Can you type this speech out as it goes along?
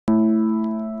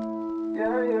I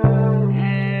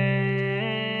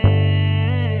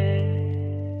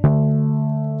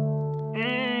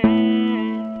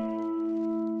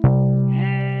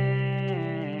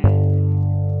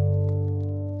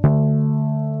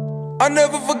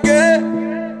never forget.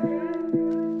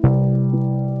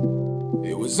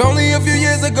 It was only a few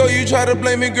years ago you tried to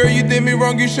blame me, girl, you did me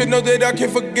wrong, you should know that I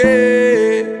can't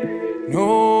forget.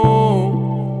 No.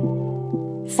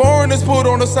 Foreigners pulled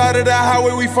on the side of the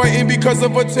highway, we fighting because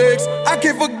of a text. I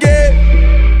can't forget.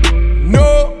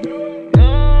 No.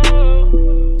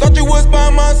 Thought you was by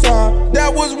my side,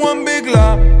 that was one big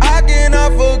lie. I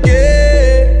cannot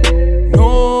forget.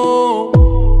 No.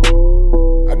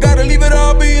 I gotta leave it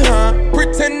all behind,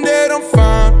 pretend that I'm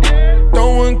fine.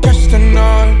 Throwing cash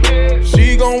tonight,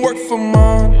 she gon' work for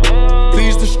mine.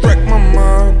 Please distract my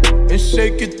mind and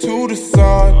shake it to the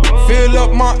side. Fill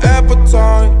up my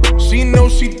appetite, she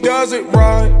knows she does it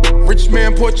right. Rich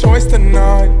man, poor choice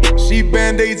tonight. She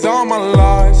band-aids all my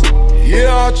lies.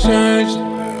 Yeah, I changed,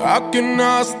 I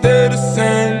cannot stay the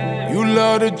same. You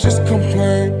love to just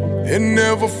complain and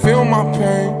never feel my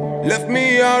pain. Left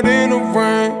me out in the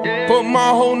rain, put my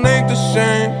whole name to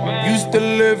shame. Used to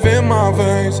live in my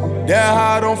veins, that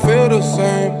high don't feel the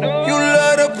same. You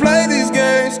love to play these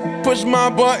games, push my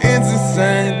buttons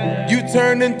insane. You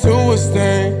turned into a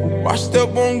stain, my step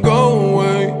won't go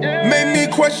away. Made me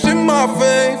question my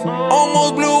faith,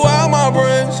 almost blew out my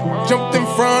brains. Jumped in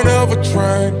front of a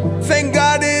train, thank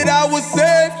God that I was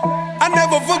saved. I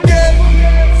never forget,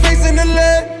 facing the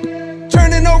lead,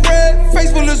 turning no red,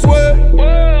 face full of sweat.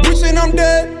 Wishing I'm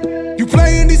dead, you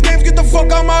playing these games, get the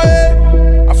fuck out my head.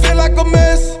 I feel like a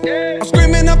mess, I'm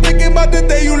screaming, I'm thinking about the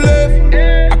day you left.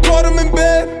 I caught him in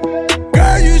bed,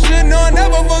 girl, you should know I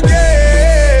never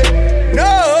forget.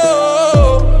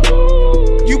 No,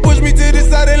 you pushed me to the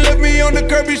side and left me on the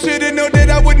curb. You should've known that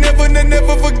I would never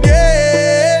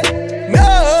forget.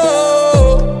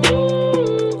 No,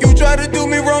 you tried to do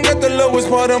me wrong at the lowest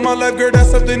part of my life, girl,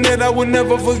 that's something that I would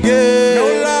never forget. No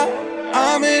lie,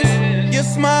 I miss your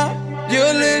smile,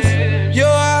 your lips, your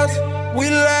eyes. We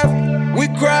laughed, we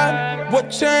cried. What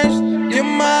changed your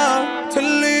mind to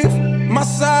leave my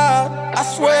side? I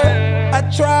swear I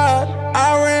tried,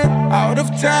 I ran out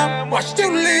of time, watched you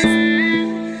leave.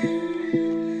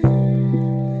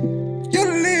 You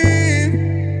leave,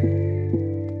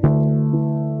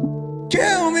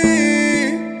 kill me,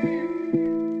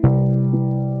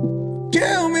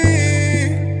 kill me.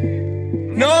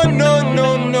 No, no,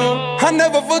 no, no, I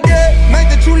never forget. Night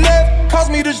that you left caused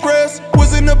me distress.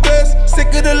 Wasn't the best, sick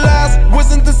of the lies,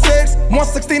 wasn't the sex.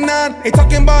 169, ain't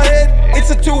talking about head, it's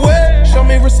a two-way. Show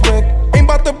me respect, ain't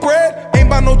about the bread, ain't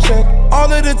about no check. All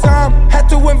of the time, had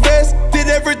to invest, did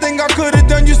everything I could've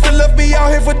done. You still left me out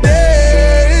here for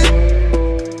days.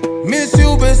 Miss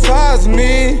you besides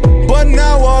me, but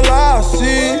now all I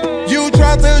see, you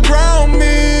tried to drown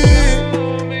me.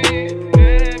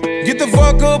 Get the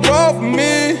fuck up off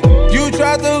me, you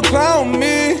tried to clown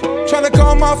me. Tryna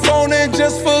call my phone and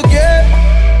just forget.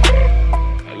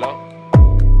 Hello?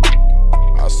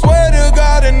 I swear to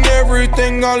God, in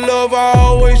everything I love, I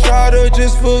always try to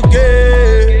just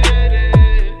forget.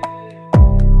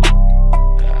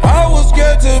 I was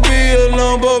scared to be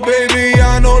alone, but baby,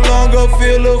 I no longer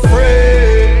feel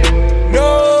afraid.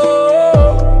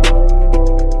 No,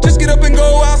 just get up and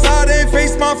go outside and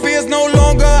face my fears. No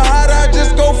longer hide, I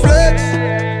just go flex.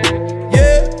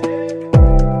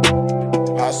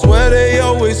 I swear they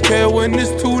always care when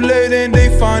it's too late and they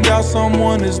find out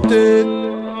someone is dead.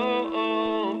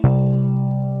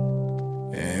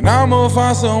 And I'ma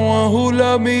find someone who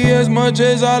love me as much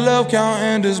as I love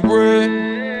counting this bread.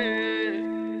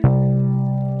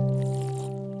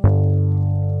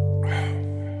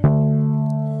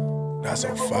 That's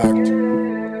a fact.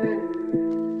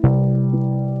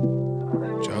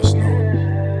 Just know.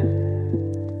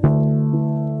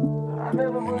 You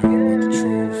never want the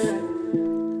truth.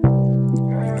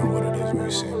 We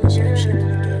saying the same shit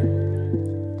every day.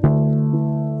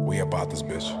 We about this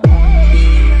bitch.